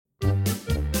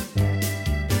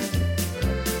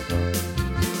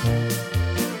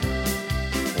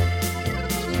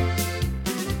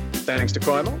Thanks to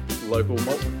Cryer Malt, local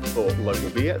malt for local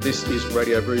beer. This is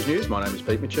Radio Brews News. My name is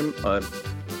Pete Mitchum. I'm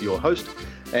your host.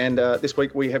 And this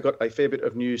week we have got a fair bit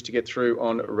of news to get through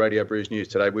on Radio Brews News.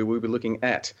 Today we will be looking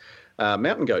at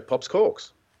Mountain Goat pops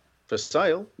corks. For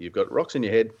sale, you've got rocks in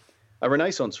your head, a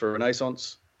Renaissance for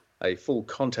Renaissance, a full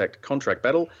contact contract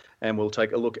battle, and we'll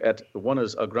take a look at the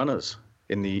Wanners or Grunners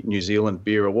in the New Zealand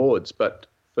Beer Awards. But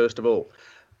first of all,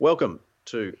 welcome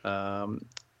to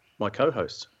my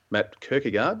co-hosts, Matt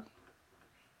Kierkegaard.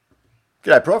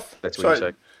 G'day, Prof. That's what you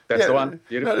say. That's the one.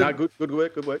 Beautiful. No, good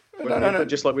work. No.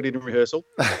 Just like we did in rehearsal.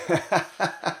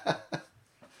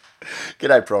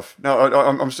 G'day, Prof. No,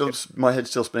 I'm still. My head's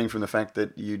still spinning from the fact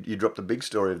that you dropped the big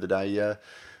story of the day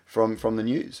from the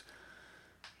news.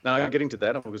 No, I'm getting to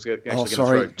that. I was actually going to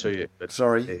throw it to you. But,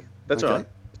 sorry. Yeah, that's all right.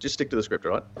 Just stick to the script,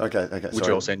 all right? Okay. Which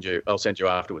I'll send you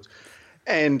afterwards.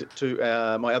 And to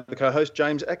my other co-host,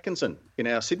 James Atkinson, in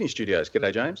our Sydney studios.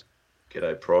 G'day, James.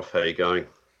 G'day, Prof. How you going?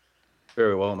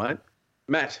 Very well, mate.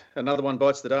 Matt, another one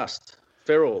bites the dust.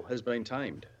 Feral has been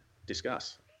tamed.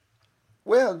 Discuss.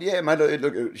 Well, yeah, mate.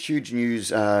 Look, huge news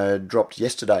dropped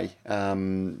yesterday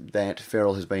that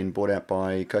Feral has been bought out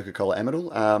by Coca-Cola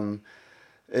Amatil.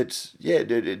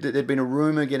 There'd been a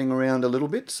rumour getting around a little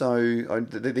bit, so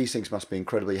these things must be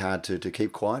incredibly hard to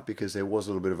keep quiet because there was a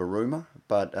little bit of a rumour.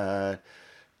 But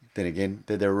then again,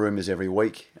 there are rumours every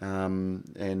week,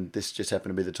 and this just happened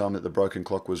to be the time that the broken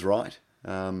clock was right.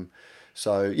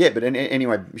 But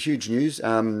anyway, huge news.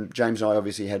 James and I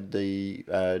obviously had the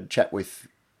chat with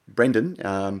Brendan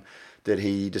that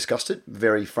he discussed it.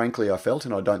 Very frankly, I felt,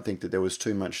 and I don't think that there was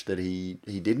too much that he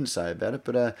didn't say about it.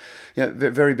 But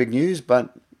very big news.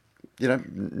 But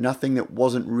nothing that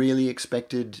wasn't really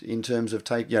expected in terms of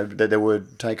there were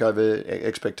takeover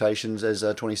expectations as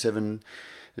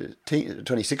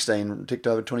 2016 ticked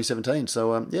over 2017.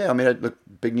 So look,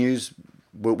 big news.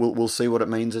 We'll see what it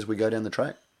means as we go down the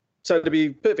track. So to be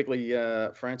perfectly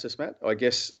Francis, Matt, I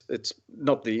guess it's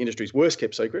not the industry's worst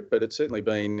kept secret, but it's certainly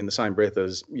been in the same breath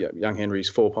as Young Henry's,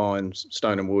 Four Pines,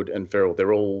 Stone and Wood and Feral.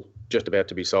 They're all just about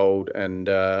to be sold. And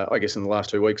I guess in the last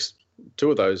 2 weeks,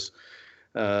 two of those,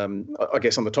 I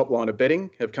guess on the top line of betting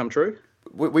have come true.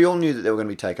 We all knew that there were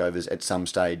going to be takeovers at some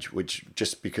stage, which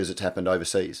just because it's happened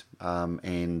overseas.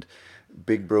 And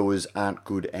big brewers aren't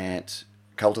good at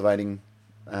cultivating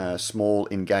small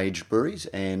engaged breweries,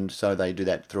 and so they do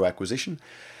that through acquisition.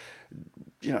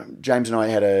 James and I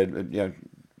had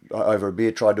over a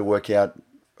beer tried to work out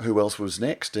who else was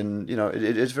next, and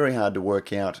it's very hard to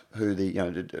work out who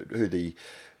the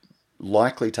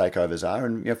likely takeovers are.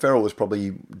 And Feral was probably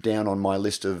down on my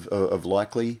list of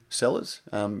likely sellers.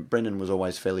 Brendan was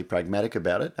always fairly pragmatic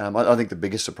about it. I think the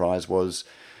biggest surprise was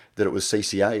that it was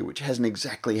CCA, which hasn't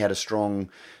exactly had a strong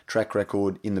track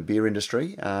record in the beer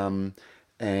industry.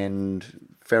 And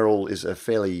Feral is a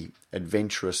fairly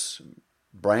adventurous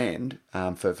brand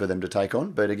for them to take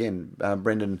on. But again,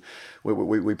 Brendan,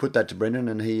 we put that to Brendan,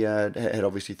 and he had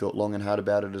obviously thought long and hard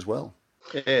about it as well.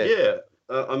 Yeah.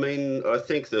 I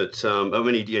think that,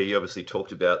 you obviously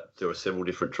talked about there were several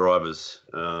different drivers,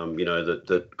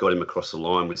 that got him across the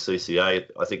line with CCA.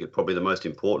 I think probably the most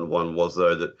important one was,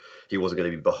 though, that he wasn't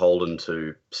going to be beholden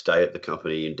to stay at the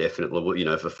company indefinitely,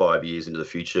 for 5 years into the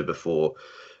future before,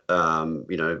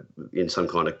 in some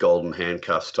kind of golden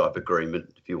handcuffs type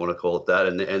agreement, if you want to call it that.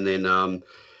 And then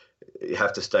you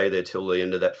have to stay there till the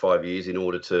end of that 5 years in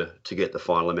order to get the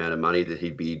final amount of money that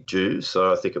he'd be due.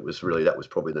 So I think that was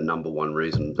probably the number one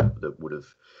reason that would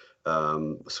have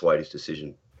swayed his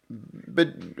decision.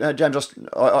 But James,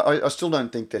 I still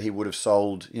don't think that he would have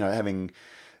sold, having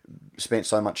spent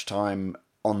so much time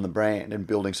on the brand and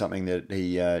building something that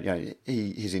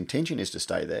his intention is to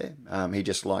stay there. He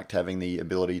just liked having the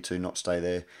ability to not stay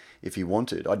there if he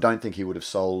wanted. I don't think he would have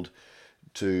sold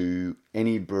to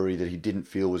any brewery that he didn't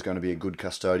feel was going to be a good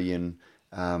custodian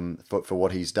for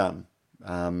what he's done.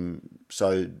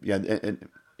 Absolutely,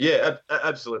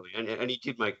 and he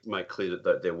did make clear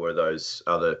that there were those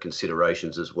other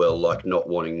considerations as well, like not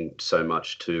wanting so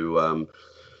much to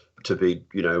be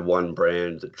one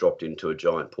brand that dropped into a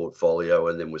giant portfolio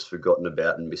and then was forgotten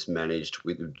about and mismanaged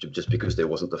just because there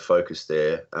wasn't the focus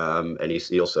there. And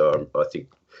he also, I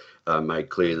think, made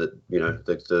clear that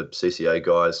the CCA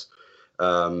guys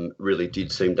really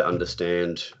did seem to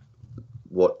understand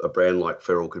what a brand like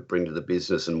Feral could bring to the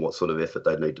business and what sort of effort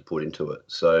they'd need to put into it.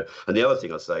 So, and the other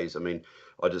thing I'd say is, I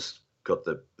just got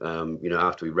the,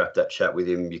 after we wrapped that chat with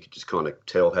him, you could just kind of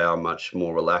tell how much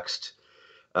more relaxed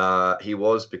he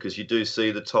was, because you do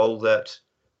see the toll that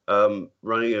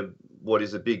running what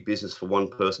is a big business for one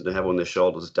person to have on their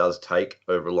shoulders does take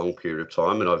over a long period of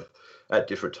time. And I've, at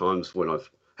different times when I've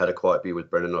had a quiet beer with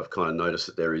Brendan, I've kind of noticed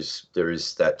that there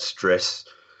is that stress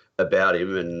about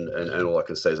him, and all I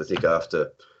can say is I think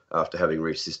after having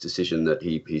reached this decision that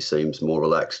he seems more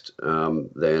relaxed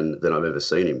than I've ever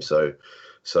seen him.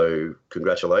 So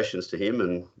congratulations to him,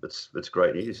 and it's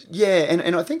great news. Yeah,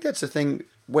 and I think that's the thing.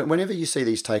 Whenever you see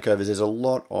these takeovers, there's a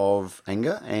lot of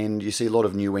anger, and you see a lot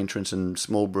of new entrants and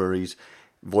small breweries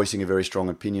voicing a very strong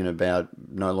opinion about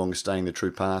no longer staying the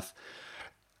true path.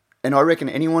 And I reckon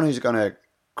anyone who's going to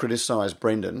criticise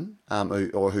Brendan,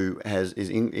 or who is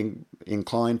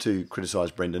inclined to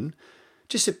criticise Brendan,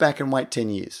 just sit back and wait 10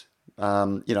 years.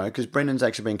 Because Brendan's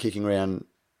actually been kicking around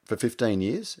for 15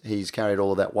 years. He's carried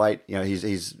all of that weight.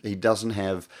 He doesn't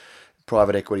have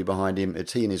private equity behind him.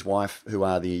 It's he and his wife who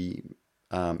are the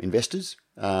investors.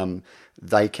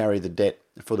 They carry the debt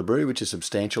for the brewery, which is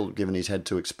substantial given he's had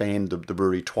to expand the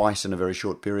brewery twice in a very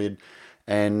short period.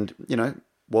 And,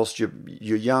 whilst you're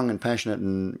young and passionate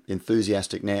and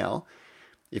enthusiastic now,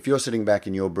 if you're sitting back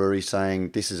in your brewery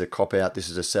saying this is a cop-out, this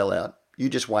is a sellout, you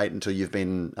just wait until you've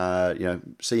been,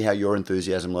 see how your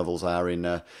enthusiasm levels are in,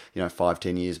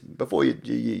 5-10 years before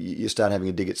you start having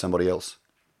a dig at somebody else.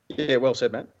 Yeah, well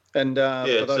said, Matt. And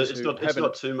it's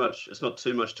not too much. It's not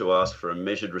too much to ask for a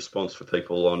measured response for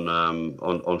people on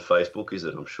Facebook, is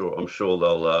it? I'm sure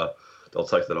they'll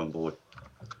take that on board.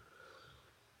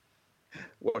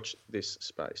 Watch this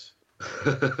space.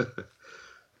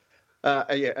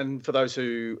 And for those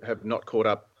who have not caught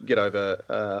up, get over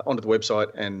onto the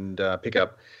website and pick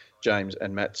up James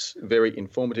and Matt's very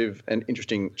informative and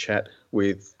interesting chat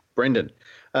with Brendan.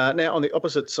 Now, on the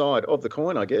opposite side of the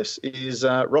coin, I guess, is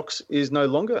Rocks is no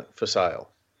longer for sale.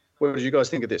 What did you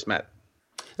guys think of this, Matt?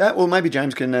 Well, maybe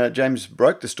James James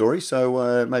broke the story,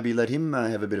 so maybe let him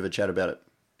have a bit of a chat about it.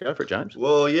 Go for it, James.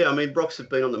 Well, yeah, I mean, Brock's had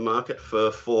been on the market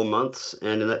for 4 months,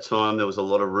 and in that time there was a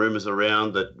lot of rumours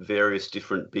around that various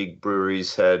different big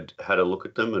breweries had a look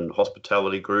at them and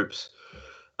hospitality groups,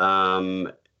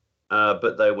 but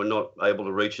they were not able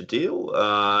to reach a deal,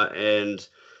 and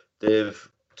they've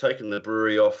taken the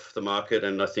brewery off the market,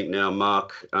 and I think now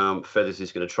Mark Feathers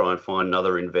is going to try and find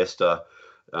another investor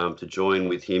to join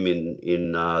with him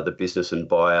in the business and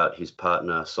buy out his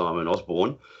partner, Simon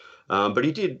Osborne. But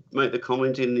he did make the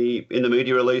comment in the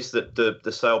media release that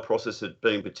the sale process had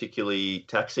been particularly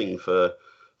taxing for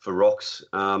Rocks,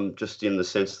 just in the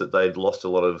sense that they'd lost a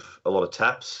lot of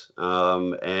taps,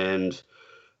 and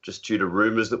just due to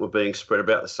rumours that were being spread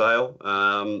about the sale.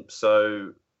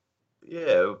 So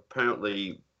yeah,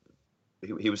 apparently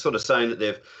he was sort of saying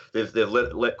that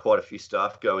they've let quite a few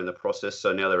staff go in the process.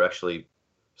 So now they're actually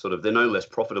they're no less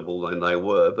profitable than they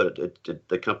were, but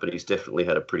the company's definitely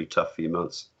had a pretty tough few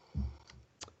months.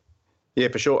 Yeah,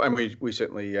 for sure, and we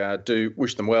certainly do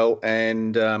wish them well,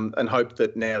 and hope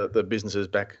that now that the business is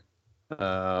back,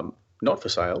 not for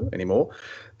sale anymore,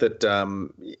 that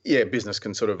business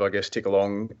can I guess tick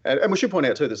along. And we should point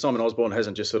out too that Simon Osborne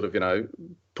hasn't just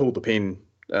pulled the pin.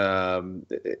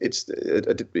 It's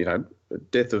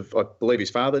death of, I believe, his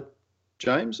father,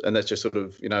 James, and that's just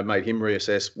made him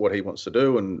reassess what he wants to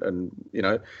do and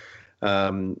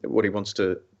what he wants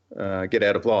to get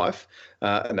out of life,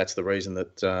 and that's the reason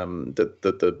that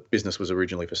the business was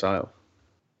originally for sale.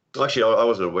 Actually, I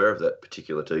wasn't aware of that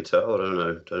particular detail. I don't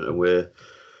know where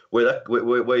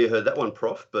you heard that one,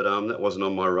 Prof, but that wasn't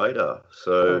on my radar.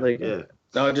 So yeah.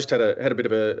 No, I just had a bit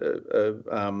of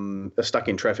a stuck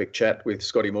in traffic chat with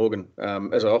Scotty Morgan,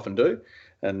 as I often do,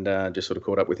 and just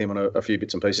caught up with him on a few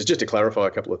bits and pieces, just to clarify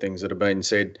a couple of things that have been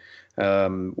said,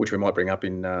 which we might bring up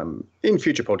in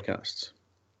future podcasts.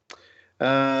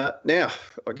 Now,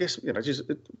 I guess, just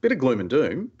a bit of gloom and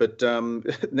doom, but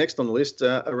next on the list,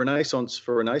 a renaissance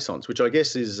for Renaissance, which I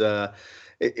guess is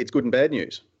it's good and bad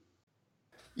news.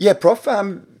 Yeah, Prof.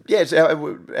 It's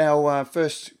our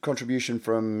first contribution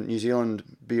from New Zealand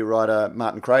beer writer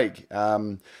Martin Craig.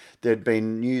 There'd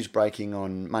been news breaking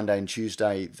on Monday and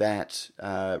Tuesday that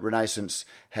Renaissance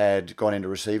had gone into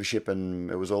receivership and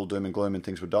it was all doom and gloom and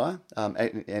things would die.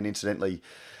 And incidentally,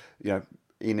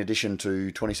 in addition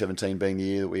to 2017 being the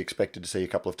year that we expected to see a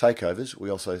couple of takeovers, we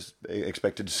also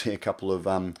expected to see a couple of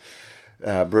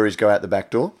breweries go out the back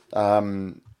door.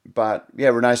 But yeah,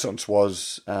 Renaissance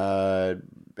was, everyone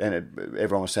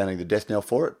was sounding the death knell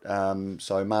for it.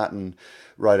 So Martin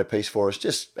wrote a piece for us,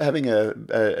 just having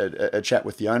a chat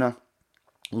with the owner,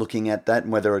 looking at that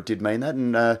and whether it did mean that.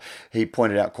 And he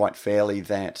pointed out quite fairly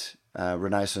that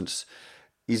Renaissance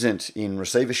isn't in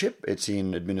receivership, it's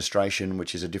in administration,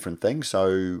 which is a different thing.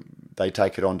 So they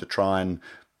take it on to try and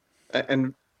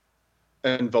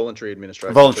voluntary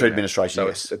administration. Voluntary administration, so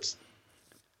yes. It's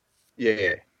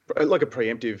like a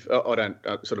preemptive. I don't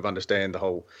understand the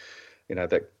whole,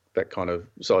 that that kind of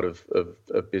side of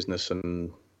business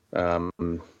and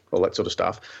all that sort of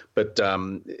stuff. But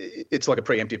it's like a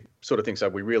preemptive sort of thing. So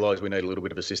we realise we need a little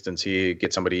bit of assistance here,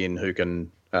 get somebody in who can,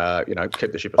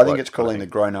 keep the ship afloat. I think it's calling the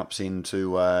grown-ups in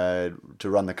to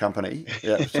run the company.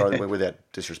 Yeah, sorry, without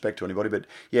disrespect to anybody, but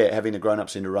yeah, having the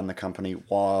grown-ups in to run the company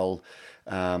while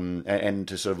and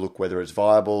to sort of look whether it's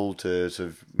viable to sort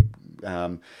of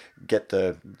get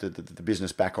the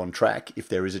business back on track if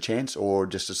there is a chance, or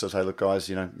just to sort of say, look, guys,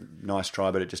 nice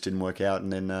try, but it just didn't work out,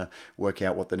 and then work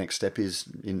out what the next step is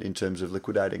in terms of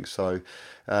liquidating. So,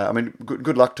 I mean,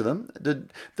 good luck to them.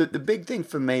 The big thing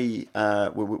for me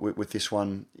with this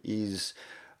one is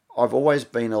I've always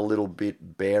been a little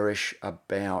bit bearish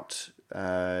about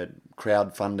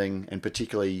crowdfunding, and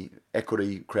particularly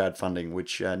equity crowdfunding,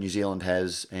 which New Zealand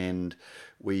has, and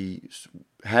we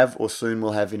have or soon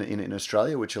will have in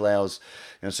Australia, which allows,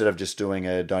 instead of just doing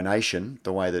a donation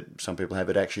the way that some people have,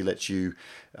 it actually lets you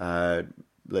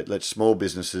let small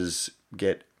businesses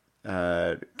get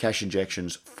cash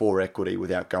injections for equity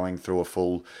without going through a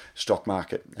full stock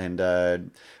market. And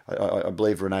I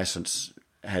believe Renaissance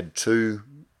had 2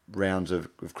 rounds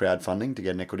of crowdfunding to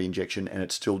get an equity injection, and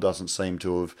it still doesn't seem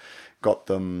to have got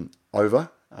them over.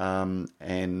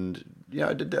 And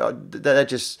that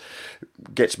just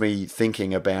gets me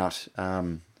thinking about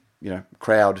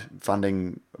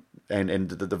crowdfunding and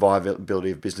the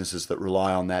viability of businesses that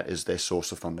rely on that as their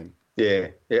source of funding. Yeah.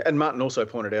 And Martin also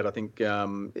pointed out, I think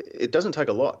it doesn't take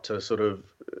a lot to sort of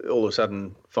all of a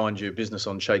sudden find your business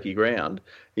on shaky ground.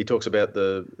 He talks about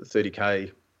the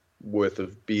 30K worth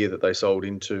of beer that they sold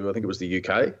into, I think it was the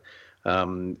UK.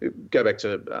 Go back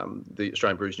to the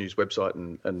Australian Brews News website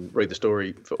and read the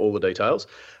story for all the details.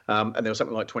 And there was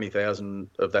something like 20,000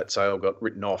 of that sale got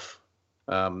written off.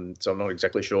 So I'm not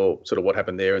exactly sure sort of what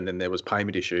happened there. And then there was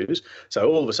payment issues. So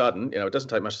all of a sudden, it doesn't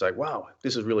take much to say, wow,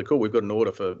 this is really cool. We've got an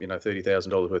order for,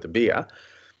 $30,000 worth of beer.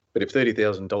 But if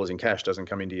 $30,000 in cash doesn't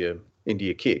come into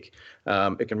your kick,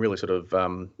 it can really sort of,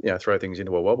 throw things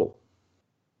into a wobble.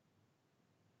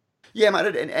 Yeah,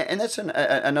 mate, and that's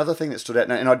another thing that stood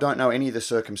out. And I don't know any of the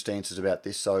circumstances about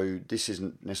this, so this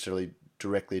isn't necessarily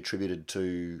directly attributed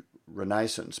to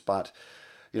Renaissance, but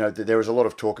there is a lot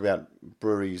of talk about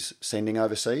breweries sending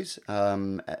overseas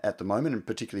at the moment, and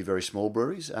particularly very small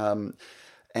breweries.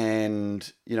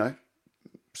 And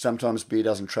sometimes beer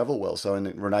doesn't travel well. So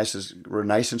in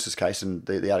Renaissance's case, and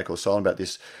the article is silent about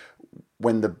this,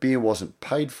 when the beer wasn't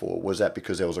paid for, was that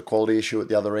because there was a quality issue at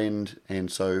the other end,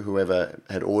 and so whoever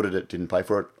had ordered it didn't pay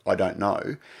for it? I don't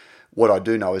know. What I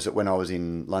do know is that when I was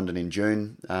in London in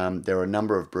June, there were a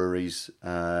number of breweries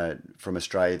from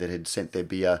Australia that had sent their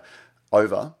beer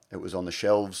over. It was on the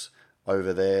shelves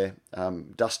over there.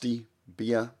 Dusty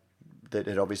beer that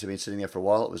had obviously been sitting there for a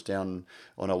while. It was down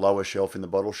on a lower shelf in the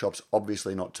bottle shops,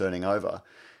 obviously not turning over.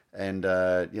 And,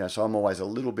 so I'm always a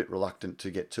little bit reluctant to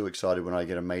get too excited when I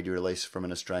get a media release from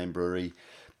an Australian brewery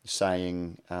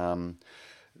saying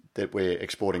that we're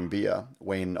exporting beer,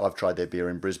 when I've tried their beer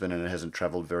in Brisbane and it hasn't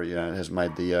travelled it hasn't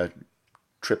made the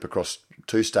trip across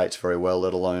 2 states very well,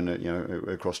 let alone,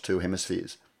 across 2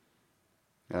 hemispheres.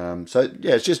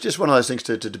 It's just one of those things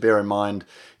to bear in mind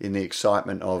in the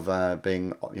excitement of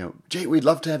being, gee, we'd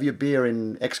love to have your beer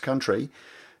in X country.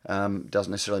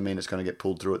 Doesn't necessarily mean it's going to get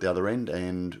pulled through at the other end,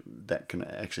 and that can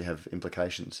actually have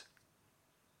implications.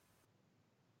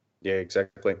 Yeah,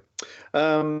 exactly.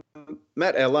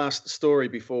 Matt, our last story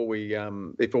before we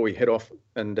head off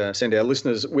and send our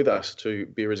listeners with us to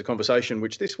Beer as a Conversation,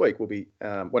 which this week will be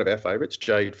one of our favourites,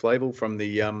 Jade Flavel from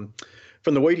the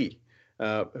Wheatie, who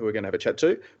we're going to have a chat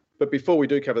to. But before we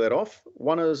do cover that off,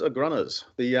 Oneers are Grunners,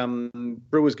 the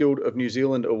Brewers Guild of New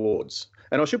Zealand Awards.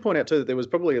 And I should point out too that there was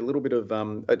probably a little bit of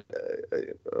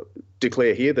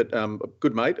declare here that a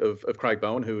good mate of Craig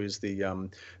Bowen, who is the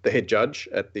head judge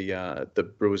at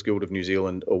the Brewers Guild of New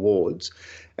Zealand Awards,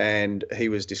 and he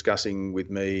was discussing with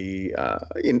me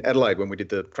in Adelaide when we did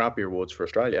the Craft Beer Awards for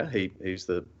Australia. He's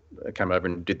came over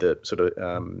and did the sort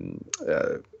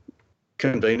of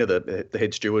convener, the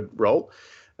head steward role.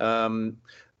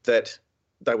 That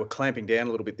they were clamping down a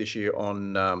little bit this year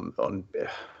on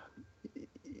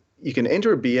you can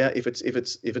enter a beer if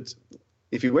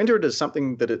you enter it as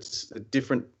something that is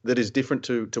different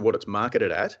to what it's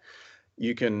marketed at,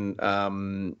 you can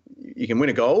win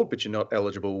a gold, but you're not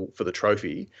eligible for the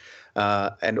trophy.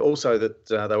 And also that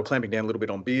they were clamping down a little bit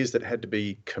on beers that had to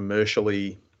be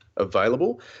commercially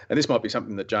available. And this might be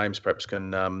something that James perhaps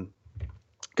can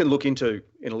look into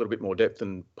in a little bit more depth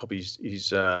than pop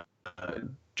his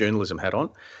journalism hat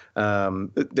on.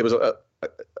 There was a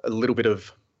little bit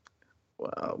of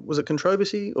was it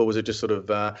controversy or was it just sort of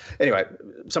anyway?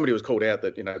 Somebody was called out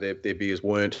that their beers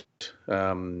weren't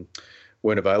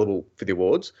available for the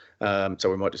awards, so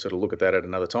we might just sort of look at that at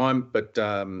another time. But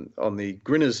on the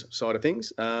Grinners side of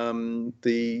things, some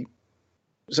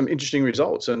interesting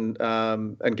results, and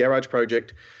Garage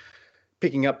Project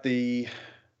picking up the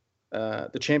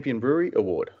Champion Brewery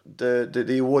Award.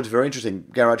 The award's very interesting.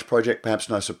 Garage Project, perhaps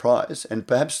no surprise, and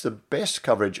perhaps the best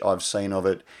coverage I've seen of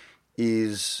it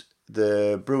is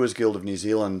the Brewers Guild of New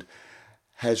Zealand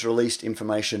has released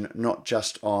information not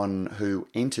just on who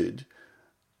entered,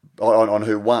 on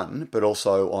who won, but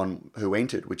also on who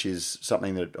entered, which is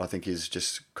something that I think is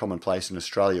just commonplace in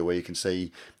Australia, where you can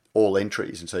see all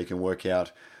entries, and so you can work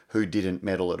out who didn't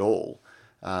medal at all.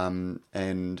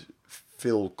 And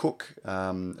Phil Cook,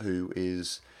 who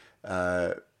is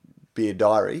Beer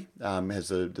Diary, has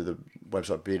the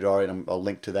website Beer Diary, and I'll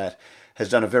link to that, has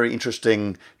done a very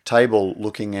interesting table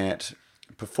looking at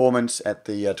performance at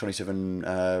the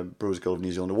 27 Brewers Guild of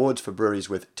New Zealand Awards for breweries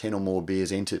with 10 or more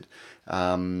beers entered,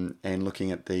 and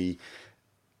looking at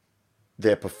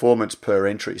their performance per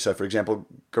entry. So, for example,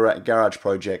 Garage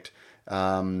Project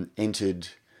entered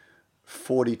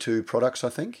 42 products, I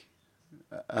think.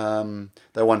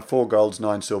 They won 4 golds,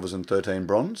 9 silvers, and 13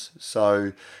 bronze.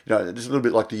 So, it's a little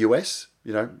bit like the US.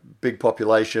 Big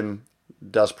population,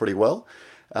 does pretty well.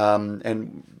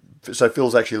 And so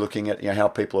Phil's actually looking at how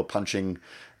people are punching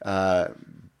by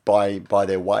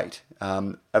their weight.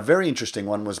 A very interesting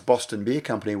one was Boston Beer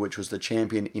Company, which was the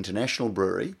champion international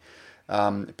brewery.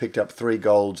 Picked up 3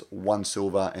 golds, 1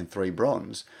 silver, and 3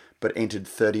 bronze, but entered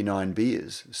 39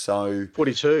 beers. So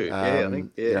 42, I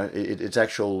think. Yeah. Its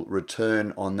actual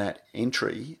return on that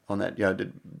entry,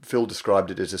 Phil described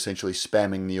it as essentially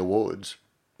spamming the awards.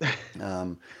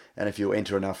 And if you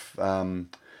enter enough,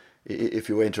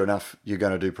 you're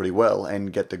going to do pretty well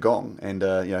and get the gong. And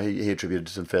he attributed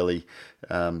some fairly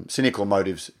cynical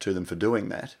motives to them for doing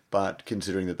that, but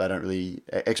considering that they don't really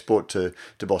export to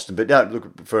Boston. But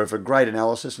look, for great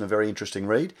analysis and a very interesting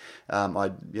read,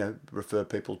 I'd refer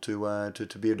people to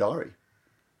Beer Diary.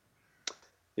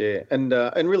 Yeah, and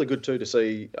really good too to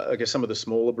see, I guess, some of the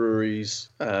smaller breweries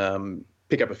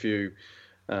pick up a few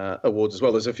awards as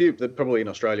well. There's a few that probably in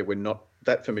Australia we're not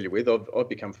that familiar with. I've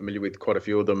become familiar with quite a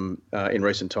few of them in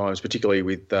recent times, particularly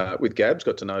with Gabs.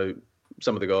 Got to know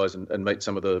some of the guys and meet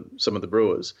some of the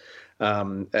brewers.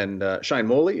 And Shane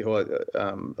Morley, who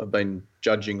I've been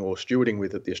judging or stewarding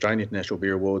with at the Australian International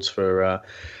Beer Awards for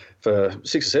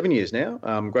 6 or 7 years now.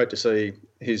 Great to see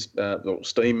his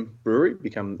Steam Brewery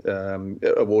become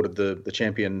awarded the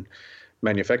champion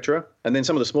manufacturer, and then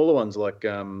some of the smaller ones like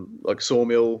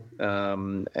Sawmill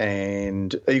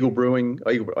and Eagle Brewing.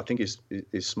 Eagle, I think, is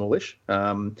smallish,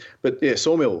 but yeah,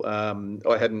 Sawmill.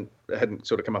 I hadn't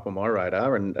sort of come up on my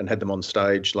radar, and had them on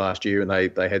stage last year, and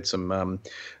they had some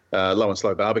low and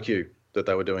slow barbecue that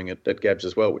they were doing at Gabs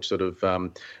as well, which sort of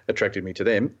attracted me to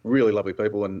them. Really lovely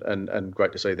people, and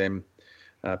great to see them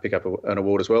pick up an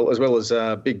award as well as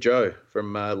Big Joe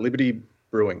from Liberty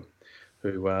Brewing,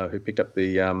 who picked up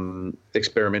the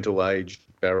experimental aged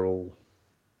barrel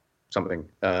something.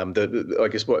 I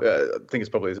guess I think it's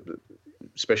probably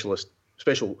a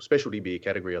specialty beer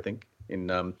category, I think,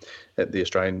 in at the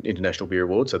Australian International Beer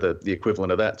Awards, so the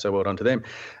equivalent of that. So well done to them.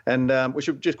 And we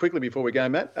should just quickly, before we go,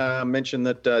 Matt, mention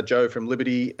that Joe from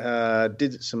Liberty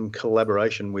did some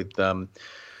collaboration with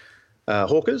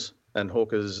Hawkers, and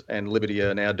Hawkers and Liberty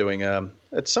are now doing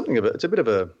it's a bit of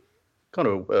a kind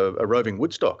of a roving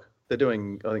Woodstock. They're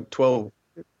doing, I think, 12.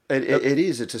 It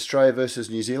is. It's Australia versus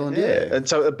New Zealand, yeah. And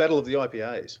so a battle of the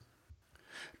IPAs.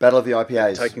 Battle of the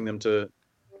IPAs. Taking them to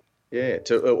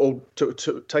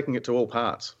taking it to all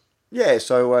parts. Yeah,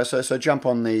 so jump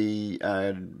on the,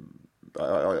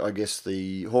 I guess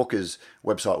the Hawkers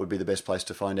website would be the best place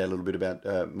to find out a little bit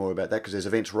about more about that, because there's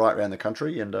events right around the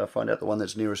country, and find out the one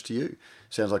that's nearest to you.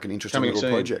 Sounds like an interesting little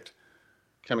project.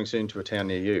 Coming soon to a town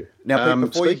near you. Now,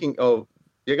 speaking of...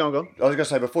 Yeah, go on. I was going to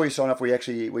say, before you sign off,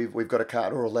 we've got a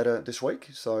card or a letter this week,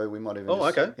 so we might even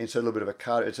insert a little bit of a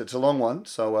card. It's a long one,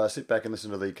 so sit back and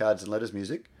listen to the cards and letters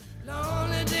music.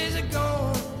 Lonely days are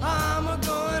gone, I'm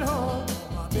a-going home.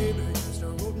 My baby just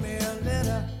wrote me a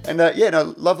letter. And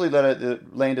lovely letter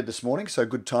that landed this morning, so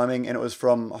good timing, and it was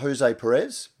from Jose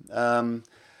Perez.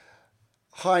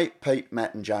 Hi, Pete,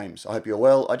 Matt and James. I hope you're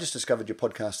well. I just discovered your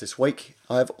podcast this week.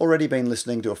 I have already been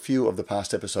listening to a few of the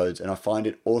past episodes, and I find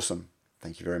it awesome.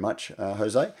 Thank you very much,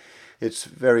 Jose. It's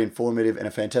very informative and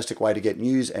a fantastic way to get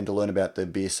news and to learn about the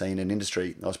beer scene and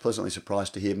industry. I was pleasantly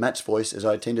surprised to hear Matt's voice as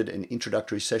I attended an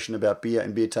introductory session about beer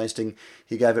and beer tasting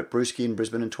he gave at Brewski in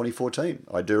Brisbane in 2014.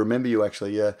 I do remember you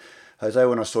actually, Jose,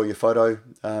 when I saw your photo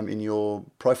in your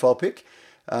profile pic.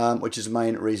 which is the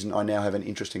main reason I now have an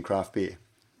interest in craft beer.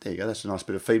 There you go. That's a nice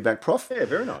bit of feedback, Prof. Yeah,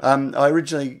 very nice. I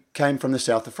originally came from the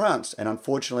south of France, and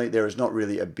unfortunately there is not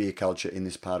really a beer culture in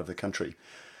this part of the country.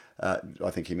 I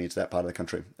think he means that part of the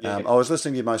country. Yeah. I was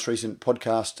listening to your most recent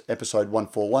podcast, episode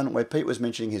 141, where Pete was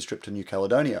mentioning his trip to New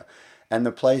Caledonia and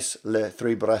the place Les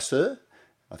Trois Brasseurs,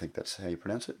 I think that's how you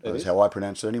pronounce it. That's how I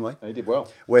pronounce it anyway. He did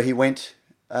well. Where he went.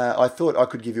 I thought I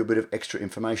could give you a bit of extra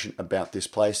information about this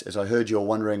place, as I heard you're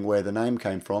wondering where the name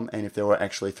came from and if there were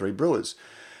actually three brewers.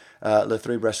 Les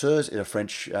Trois Brasseurs is a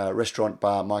French restaurant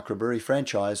bar microbrewery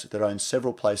franchise that owns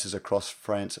several places across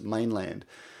France mainland,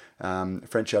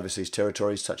 French overseas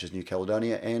territories such as New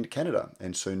Caledonia and Canada,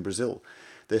 and soon Brazil.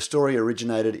 Their story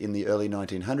originated in the early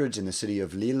 1900s in the city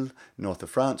of Lille, north of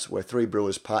France, where three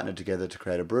brewers partnered together to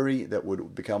create a brewery that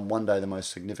would become one day the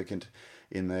most significant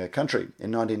in the country. In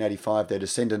 1985, their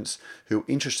descendants, who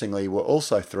interestingly were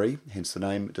also three, hence the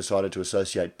name, decided to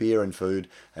associate beer and food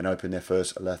and open their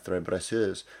first Les Trois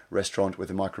Brasseurs restaurant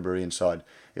with a microbrewery inside.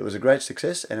 It was a great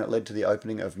success, and it led to the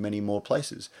opening of many more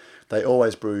places. They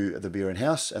always brew the beer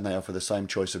in-house, and they offer the same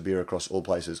choice of beer across all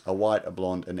places: a white, a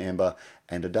blonde, an amber,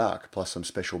 and a dark, plus some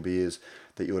special beers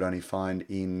that you would only find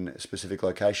in specific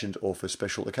locations or for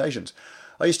special occasions.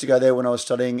 I used to go there when I was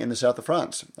studying in the south of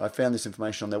France. I found this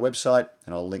information on their website,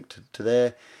 and I'll link to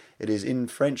there. It is in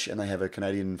French, and they have a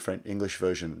Canadian English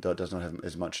version that does not have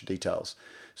as much details.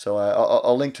 So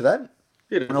I'll link to that.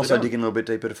 Yeah, And also dig in a little bit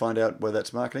deeper to find out whether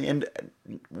that's marketing. And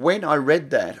when I read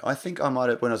that, I think I might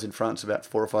have, when I was in France about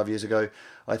 4 or 5 years ago,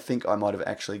 I think I might have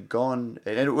actually gone,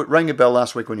 and it rang a bell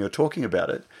last week when you were talking about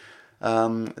it,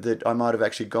 that I might have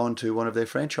actually gone to one of their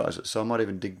franchises. So I might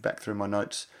even dig back through my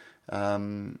notes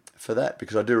for that,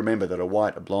 because I do remember that a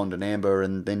white, a blonde, an amber,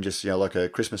 and then just, like a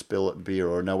Christmas beer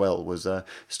or a Noel was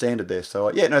standard there.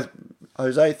 So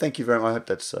Jose, thank you very much. I hope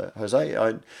that's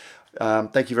Jose.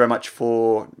 Thank you very much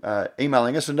for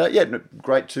emailing us, and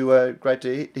great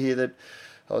to hear that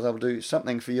I was able to do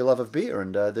something for your love of beer,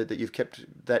 and that you've kept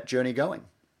that journey going.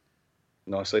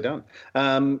 Nicely done.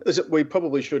 We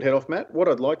probably should head off, Matt. What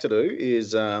I'd like to do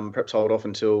is perhaps hold off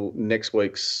until next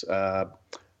week's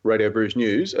Radio Brews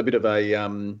News, a bit of a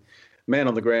man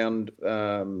on the ground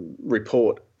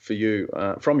report for you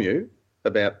from you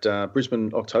about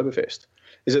Brisbane Oktoberfest.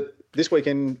 Is it this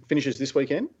weekend? Finishes this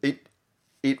weekend?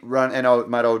 It run, and I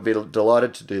would be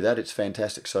delighted to do that. It's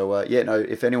fantastic. So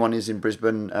if anyone is in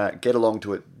Brisbane, get along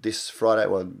to it this Friday.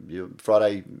 Well,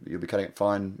 Friday you'll be cutting it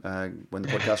fine when the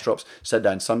podcast drops.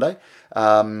 Saturday and Sunday.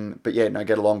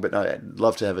 Get along. But no, I'd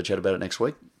love to have a chat about it next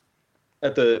week.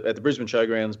 At the Brisbane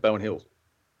Showgrounds, Bowen Hill.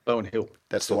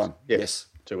 That's the one. Yeah, yes.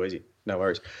 Too easy. No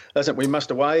worries. Listen, we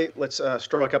must away. Let's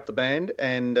strike up the band,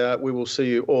 and we will see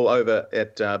you all over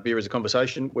at Beer as a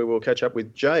Conversation, where we'll catch up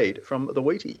with Jade from the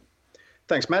Wheatie.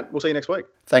 Thanks, Matt. We'll see you next week.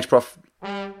 Thanks, Prof.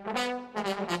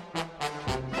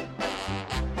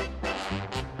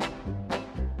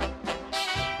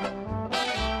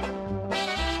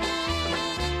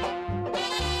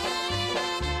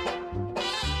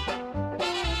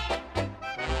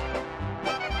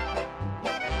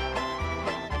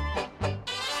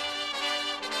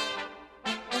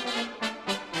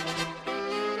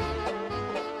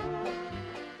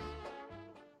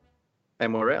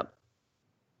 And we're out.